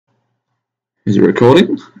Is it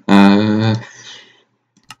recording? I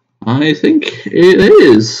think it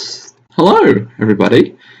is. Hello,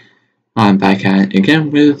 everybody. I'm back at it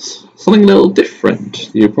again with something a little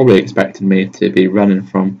different. You probably expected me to be running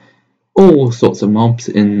from all sorts of mobs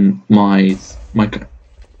in my.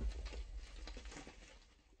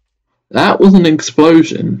 That was an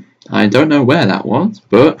explosion. I don't know where that was,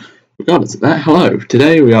 but regardless of that, hello.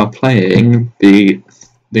 Today we are playing the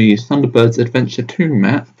Thunderbirds Adventure 2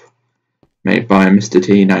 map, made by Mr.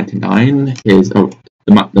 T99. Here's the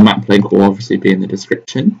map link will obviously be in the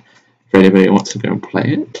description for anybody who wants to go and play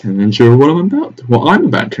it and endure what I'm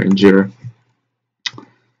about to endure.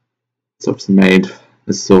 It's obviously made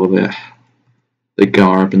with all the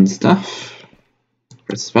garb and stuff.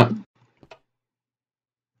 Press this button.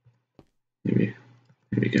 Here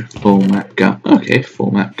we go. Full map guide. Okay, full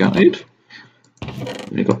map guide.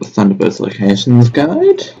 We've got the Thunderbirds locations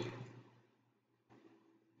guide.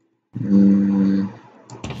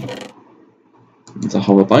 It's a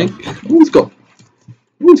hover bike. Oh,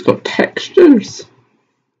 it's got textures.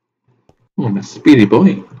 Oh, I'm a speedy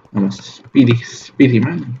boy. I'm a speedy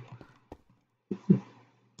man.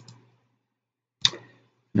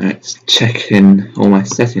 Now let's check in all my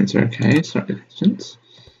settings are okay. Sorry, legends.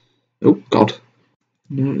 Oh God.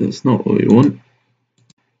 No, that's not what we want.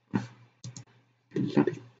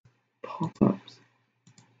 Bloody pop-ups.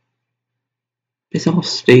 Piss off,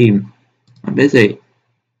 Steam. I'm busy.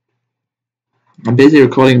 I'm busy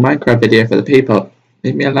recording a Minecraft video for the people.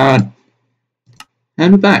 Leave me alone.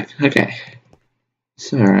 And we're back. Okay.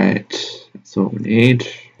 It's alright. That's all we need.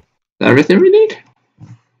 Is that everything we need?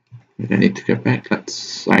 We don't need to go back. I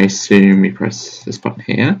assume we press this button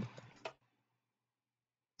here.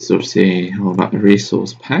 So see all about the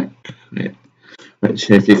resource pack. Which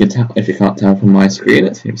if you can't tell from my screen,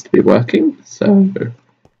 it seems to be working. So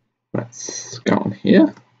let's go on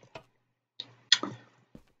here.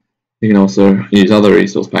 You can also use other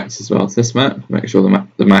resource packs as well as this map. Make sure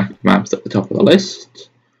the map's at the top of the list.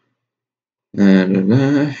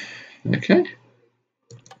 And okay.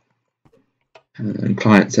 And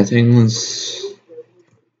client settings.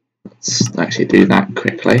 Let's actually do that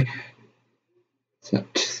quickly.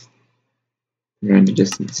 Set render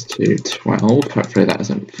distance to 12. Hopefully that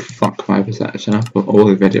doesn't fuck my perception up of all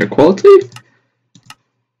the video quality.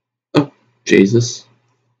 Oh Jesus!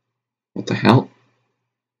 What the hell?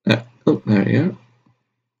 Oh, there we go.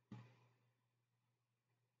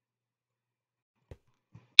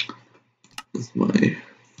 That's my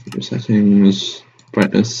settings,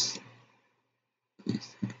 brightness.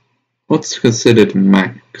 What's considered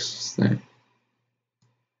max then?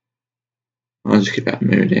 I'll just keep that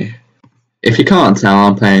moody. If you can't tell,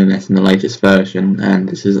 I'm playing this in the latest version, and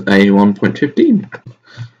this is a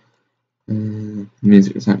 1.15.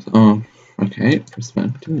 Music sounds off. Okay, press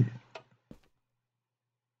button.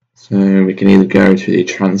 So we can either go to the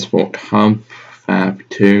Transport Hub, Fab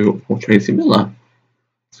 2, or Tracy Miller.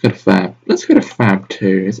 Let's go to Fab. Let's go to Fab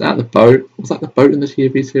 2. Is that the boat? Was that the boat in the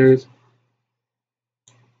TV series?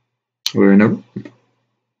 We're in a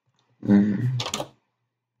room.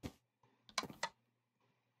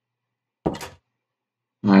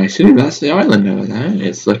 I assume that's the island over there.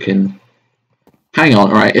 It's looking. Hang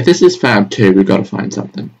on, right? If this is Fab 2, we've got to find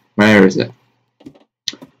something. Where is it?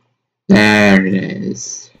 There it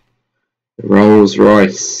is. The Rolls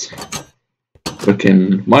Royce.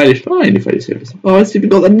 Looking mighty fine if I just it. Oh, it's even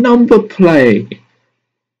got the number plate.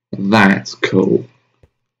 That's cool.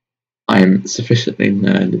 I'm sufficiently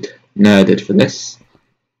nerded for this.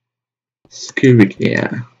 Scuba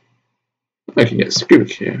gear. I can get scuba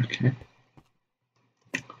gear, okay.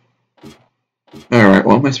 Alright,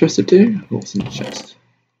 what am I supposed to do? What's in the chest?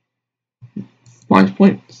 5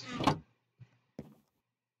 points.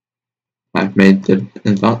 I've made the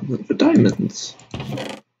advancement for diamonds.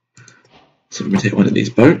 So we take one of these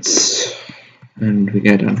boats, and we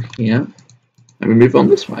go down here, and we move on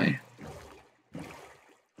this way.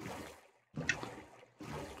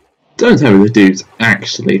 Don't tell me the dudes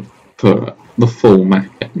actually put the full map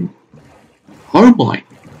in. Oh my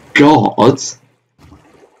God!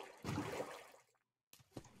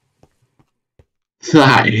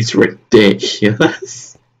 That is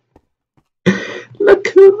ridiculous. Look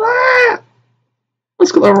at that!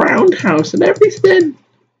 It's got the roundhouse and everything.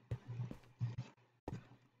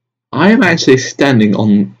 I am actually standing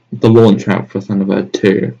on the launch ramp for Thunderbird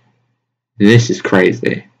 2. This is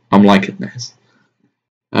crazy. I'm liking this.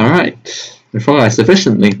 Alright, before I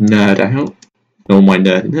sufficiently nerd out all my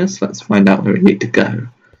nerdiness, let's find out where we need to go.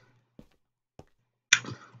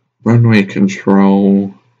 Runway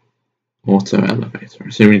control, auto elevator.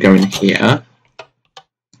 So we go in here.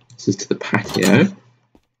 This is to the patio.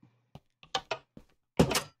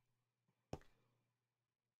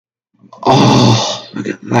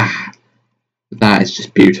 Look at that. That is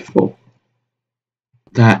just beautiful.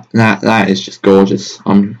 That is just gorgeous.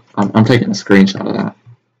 I'm taking a screenshot of that.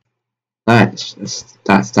 That's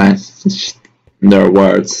just, there are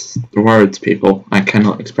words. The words, people. I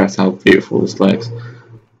cannot express how beautiful this looks.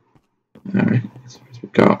 Alright, so we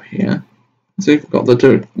go up here. So we've got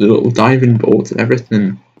the little diving boards and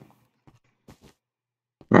everything.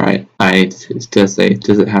 Right, does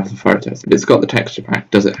it have the photos? If it's got the texture pack,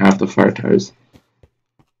 does it have the photos?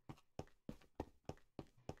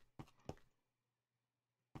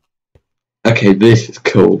 Okay, this is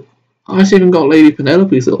cool. Oh, it's even got Lady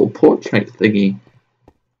Penelope's little portrait thingy.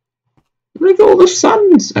 Look at all the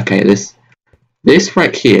suns! Okay, this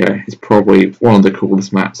right here is probably one of the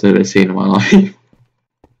coolest maps I've ever seen in my life.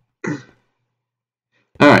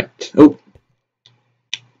 Alright, oh.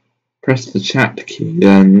 Press the chat key,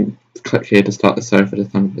 then click here to start the server to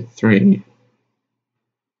Thunderbird 3.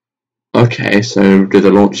 Okay, so do the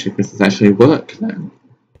launch sequences actually work then?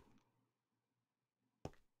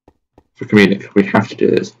 For comedic, we have to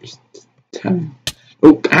do this. Just turn.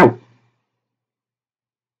 Oh, ow!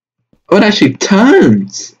 Oh, it actually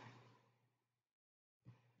turns!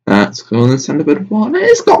 That's cool. And Thunderbird 1.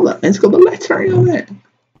 It's got the lettering on it.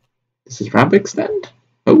 This is ramp extend?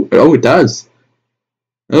 Oh, it does.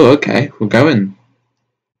 Oh, okay, we're going.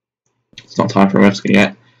 It's not time for rescue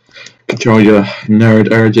yet. Control your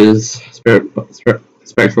nerd urges.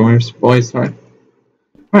 Spectral moves, boys, sorry.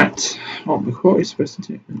 Right, what are we supposed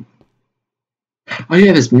to do? Oh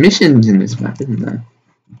yeah, there's missions in this map, isn't there?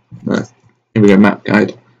 Here we go, map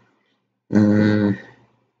guide.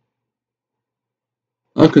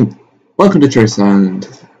 Welcome to Trace Island.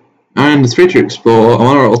 And it's free to explore. I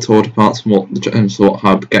want a little tour to parts from the transport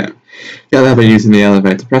hub. Get there by using the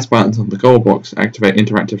elevator. Press buttons on the gold box to activate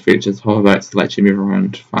interactive features. Hoverbox to let you move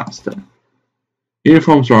around faster.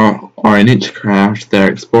 Uniforms are in each craft.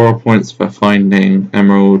 They're explorer points for finding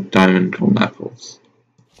emerald, diamond, gold apples.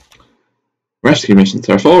 Rescue missions.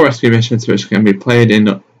 There are 4 rescue missions which can be played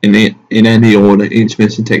in any order. Each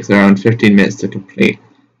mission takes around 15 minutes to complete.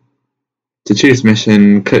 To choose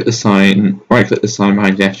mission, click the sign, right-click the sign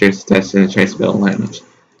behind gestures to test in the traceability language.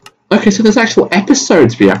 Okay, so there's actual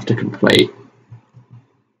episodes we have to complete.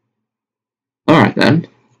 Alright then.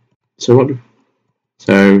 So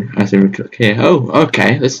I think we click here. Oh,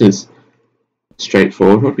 okay, this is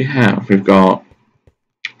straightforward. What do we have? We've got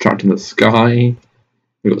Trapped in the Sky,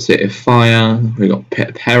 we've got City of Fire, we've got Pit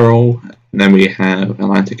of Peril, and then we have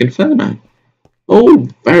Atlantic Inferno. Oh,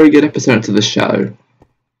 very good episodes of the show.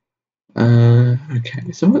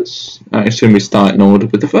 Okay, so I assume we start in order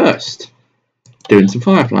with the first. Doing some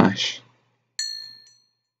Fire Flash.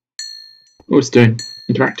 Oh, it's doing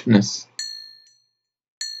interactiveness.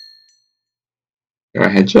 Go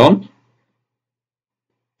ahead, John.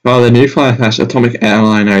 While the new Fire Flash atomic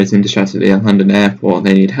airliner is in distress at the London airport,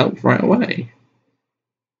 they need help right away.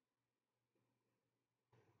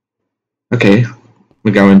 Okay,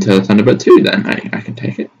 we're going to Thunderbird 2 then. I can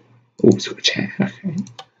take it. Oh, it's got a chair. Okay.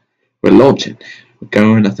 We're launching. We're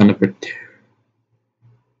going to Thunderbird 2.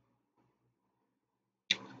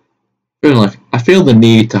 I feel the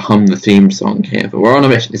need to hum the theme song here, but we're on a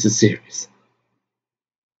mission. This is serious.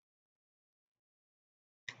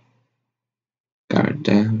 Going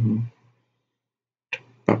down.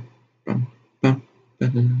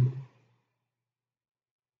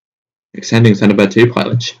 Extending Thunderbird 2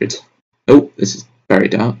 pilot chute. Oh, this is very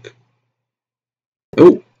dark.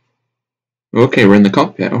 Oh. Okay, we're in the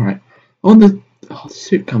cockpit. Alright. Oh, the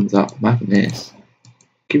suit comes up. I'm having this.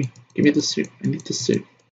 Give me the suit. I need the suit.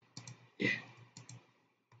 Yeah.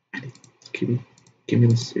 Give me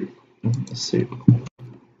the suit. I want the suit.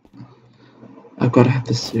 I've got to have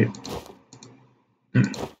the suit. No,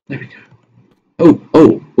 there we go.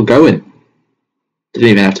 Oh, we're going. Didn't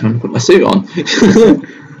even have time to put my suit on.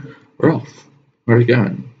 We're off. Where are we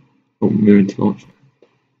going? Oh, moving to launch.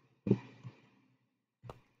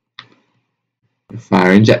 We're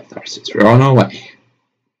firing jet thrusters. We're on our way.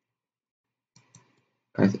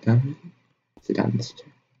 Can I sit down? Sit down this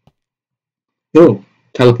chair. Oh,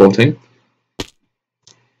 teleporting.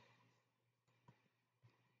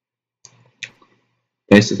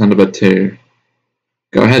 Base to Thunderbird 2.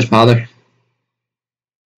 Go ahead, father.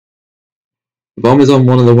 The bomb is on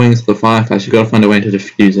one of the wings of the Fire Flash. You've got to find a way to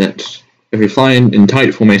defuse it. If we fly in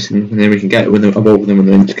tight formation, then we can get above them with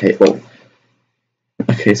an indicator.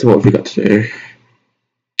 Okay, so what have we got to do?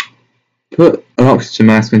 Put an oxygen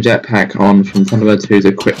mask and jetpack on from Thunderbird 2's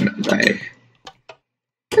equipment bay.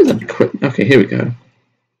 Where's that equipment? Okay, here we go.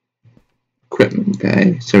 Equipment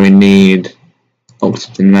bay. So we need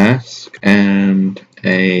oxygen mask and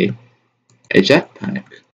a jetpack.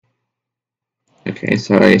 Okay,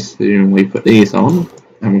 so I assume we put these on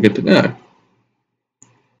and we're good to go.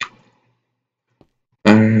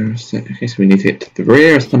 Okay, so we need to get to the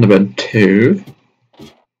rear of Thunderbird 2.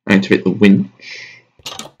 I activate the winch.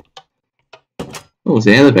 Oh, it's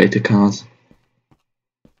the elevator cars.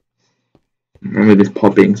 Remember this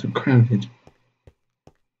pod being so crowded.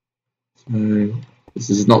 So this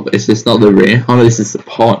is not the rear. Oh no, this is the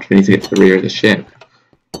pod. We need to get to the rear of the ship.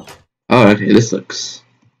 Oh, okay, this looks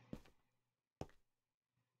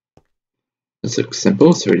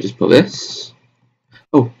simple. So we just put this.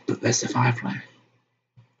 Oh, but there's the firefly.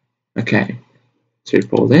 Okay, so we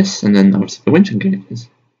pull this, and then obviously the winch engages.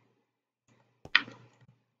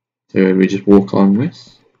 So we just walk on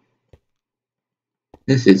this.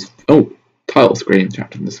 This is title screen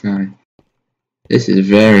trapped in the sky. This is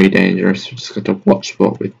very dangerous. We just got to watch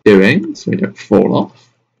what we're doing so we don't fall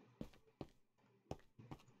off.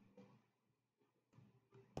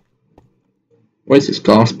 Where's this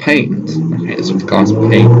glass panes? Okay, there's some glass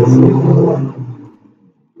panes.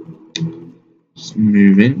 Just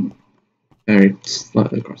moving very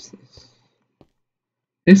slowly across this.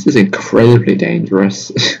 This is incredibly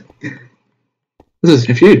dangerous.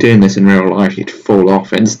 If you were doing this in real life, you'd fall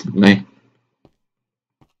off instantly.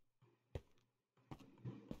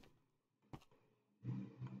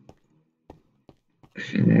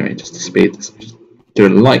 Anyway, just to speed this, just do a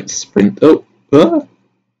light sprint. Oh,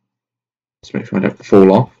 just make sure I don't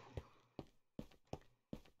fall off.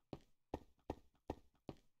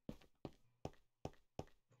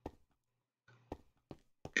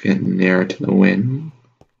 Get nearer to the wind.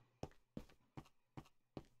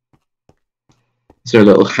 Is there a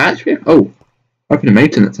little hatch here? Oh, open a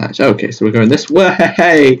maintenance hatch. Okay, so we're going this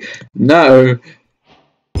way. No.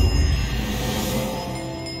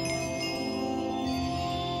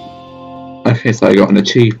 Okay, so I got an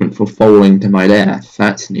achievement for falling to my death.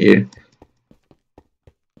 That's new.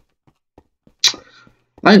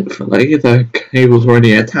 Thankfully, the cable's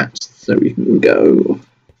already attached, so we can go.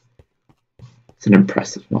 It's an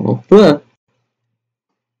impressive model. But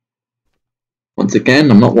once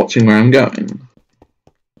again, I'm not watching where I'm going.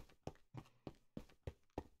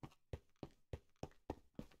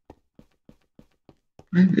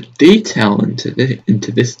 And the detail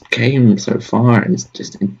into this game so far is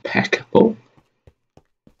just impeccable.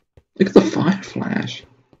 Look at the fire flash.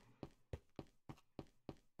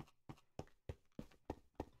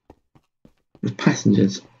 With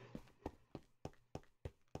passengers.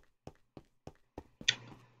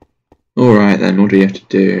 Alright then, what do you have to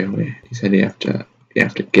do? He said you have to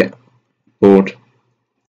get aboard.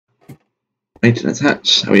 Maintenance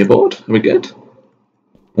hatch. Are we aboard? Are we good?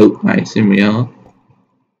 Oh, I assume we are.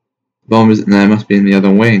 The bomb isn't there, must be in the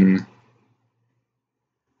other wing.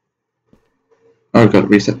 Oh, I've got to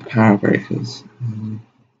reset the power breakers.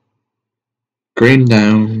 Green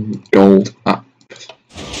down, gold up.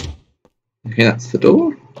 Okay, that's the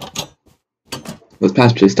door. Those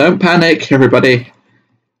passengers, don't panic, everybody.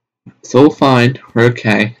 It's all fine. We're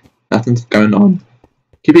okay. Nothing's going on.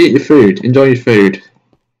 Keep eating your food. Enjoy your food.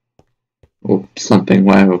 Or something,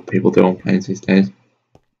 whatever people do on planes these days.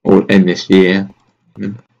 Or in this year.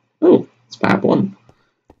 Oh, it's Fab 1.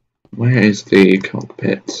 Where is the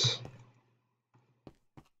cockpit?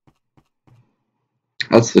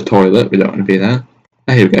 That's the toilet. We don't want to be there.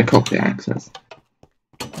 Oh, here we go. Cockpit access.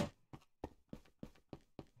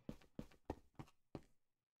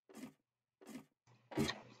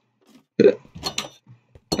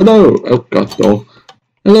 Hello! Oh, God's door.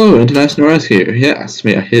 Hello, International Rescue. Yes,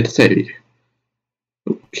 we are here to save you.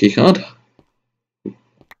 Oh, keycard.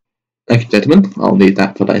 Thank you, gentlemen. I'll need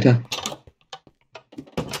that for later.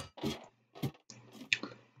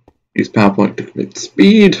 Use PowerPoint to commit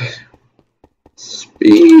speed.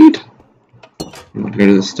 Speed. You want to go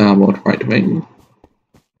to the starboard right wing.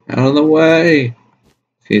 Out of the way.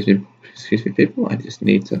 Excuse me, people. I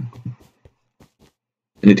need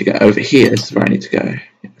to get over here. This is where I need to go.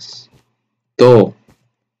 Yes. Door.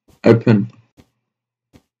 Open.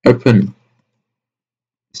 Open.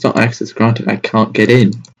 It's not access granted. I can't get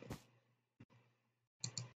in.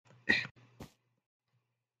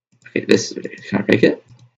 Okay, this is. Can I break it?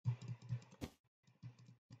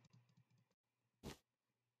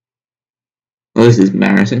 Oh, this is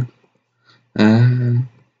embarrassing.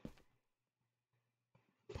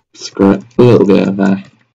 Screw it. A little bit of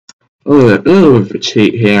a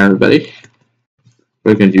cheat here, everybody.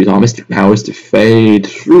 We're going to use our mystic powers to fade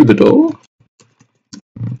through the door.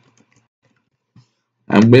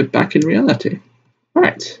 And we're back in reality.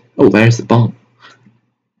 Right. Oh, there's the bomb.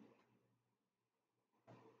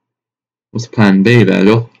 What's plan B,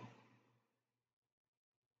 Virgil?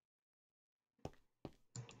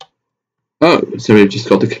 Oh, so we've just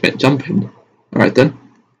got to commit jumping. Alright then.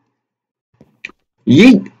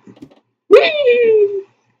 Yeet! Whee!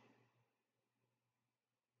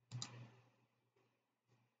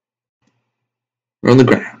 We're on the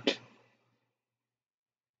ground.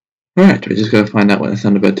 Alright, we just gotta find out where the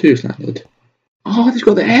Thunderbird 2's landed. Oh, they've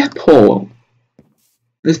got the airport!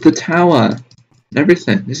 There's the tower and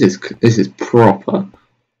everything. This is proper.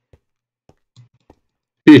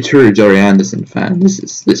 Be a true Joey Anderson fan. This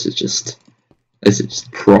is just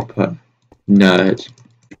proper nerd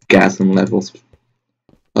gasm levels.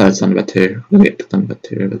 Oh, it's Thunderbird 2. We'll get to Thunderbird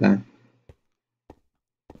 2 over there.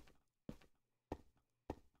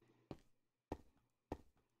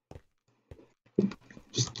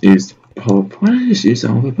 Just use the whole. Why don't I just use the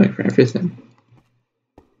hoverboard for everything?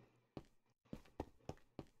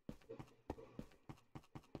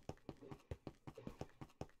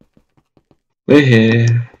 We're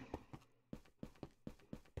here.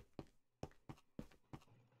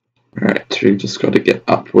 Right, we've just got to get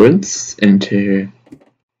upwards into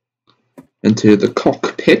the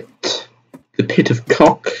cockpit, the pit of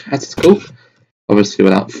cock, as it's called. Obviously,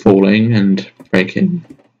 without falling and breaking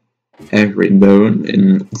every bone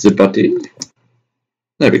in the body.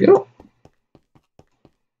 There we go.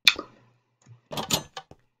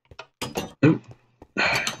 Oh,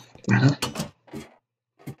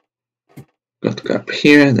 got to go up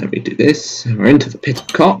here, and then we do this, and we're into the pit of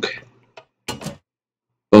cock.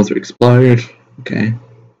 Those will explode. Okay.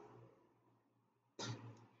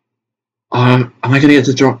 Am I gonna get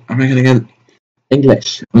to drive? Am I gonna get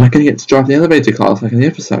English? Am I gonna get to drive the elevator class like in the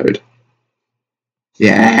episode?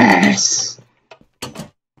 Yes!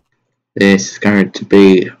 This is going to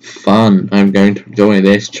be fun. I'm going to enjoy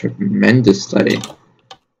this tremendously.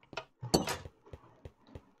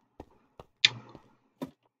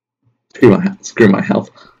 Screw my health.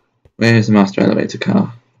 Where's the master elevator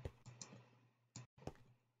car?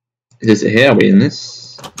 Is it here? Are we in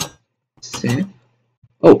this? Is it?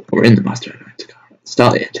 Oh, we're in the master elevator car.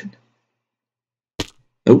 Start the engine.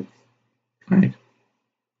 Oh, fine.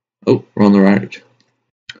 Oh, we're on the road.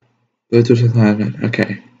 Go to the island.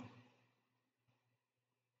 Okay.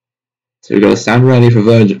 So we've got to stand ready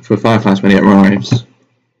for Fireflies when it arrives.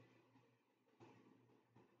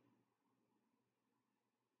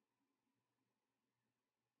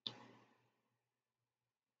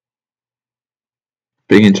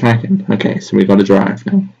 Being in tracking. Okay, so we've got to drive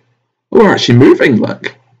now. Oh, we're actually moving,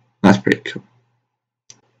 look. That's pretty cool.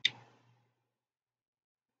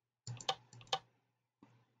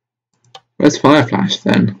 Where's Fireflash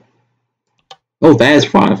then? Oh, there's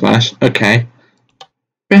Fireflash. Okay.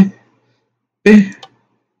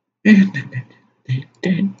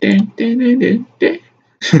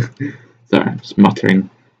 Sorry, I'm just muttering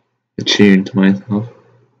a tune to myself.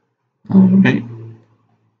 Alright.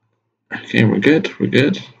 Okay, we're good, we're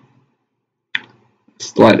good.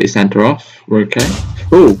 Slightly center off, we're okay.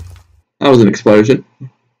 Oh, that was an explosion.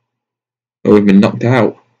 Oh, we've been knocked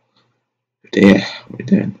out. Oh dear, what are we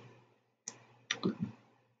doing?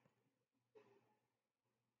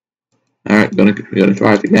 Alright, we gotta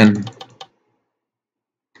drive again.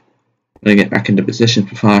 Gotta get back into position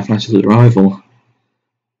for Fireflash's arrival.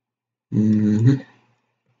 Where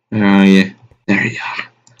are you? There you are.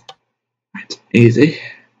 Right, easy.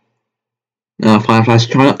 Now Fireflash,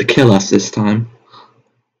 try not to kill us this time.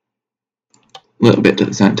 A little bit to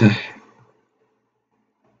the center.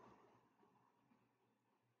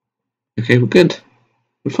 Okay, we're good.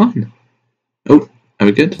 We're fine. Oh, are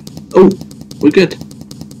we good? Oh, we're good.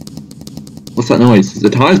 What's that noise? Is the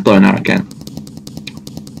tires blowing out again?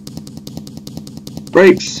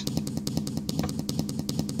 Brakes!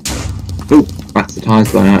 Oh, that's the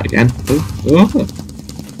tires blowing out again. Oh.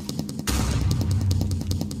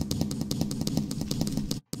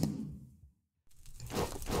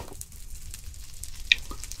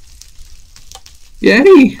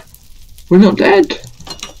 Yay! We're not dead!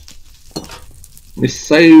 We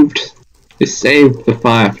saved the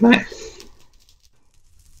Firefly.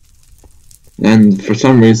 And for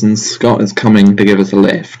some reason Scott is coming to give us a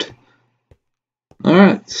lift.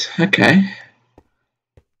 Alright, okay.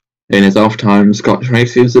 In his off time, Scott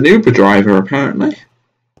races an Uber driver apparently.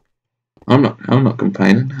 I'm not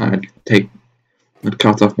complaining. I'd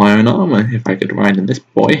cut off my own arm if I could ride in this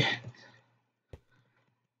boy.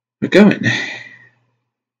 We're going.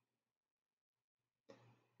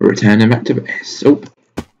 We're returning back to base. Oh.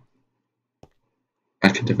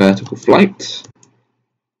 Back into vertical flight.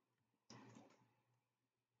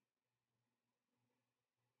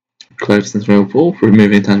 Close and throw ball,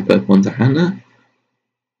 removing Thunderbird 1 to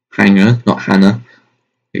Hanger, not Hannah.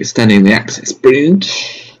 Extending the access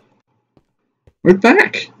bridge. We're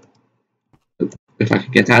back! If I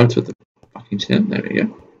can get out of the fucking shit, there we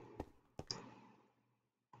go.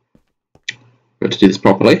 Got to do this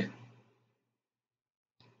properly.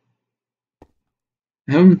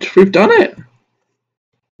 And we've done it!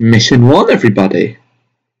 Mission 1, everybody!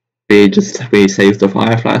 We saved the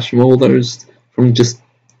fire flash from all those, from just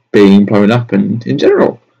being blown up and in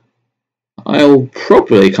general. I'll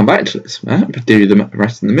probably come back to this map, do the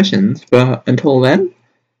rest of the missions, but until then,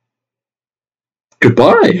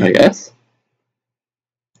 goodbye, I guess.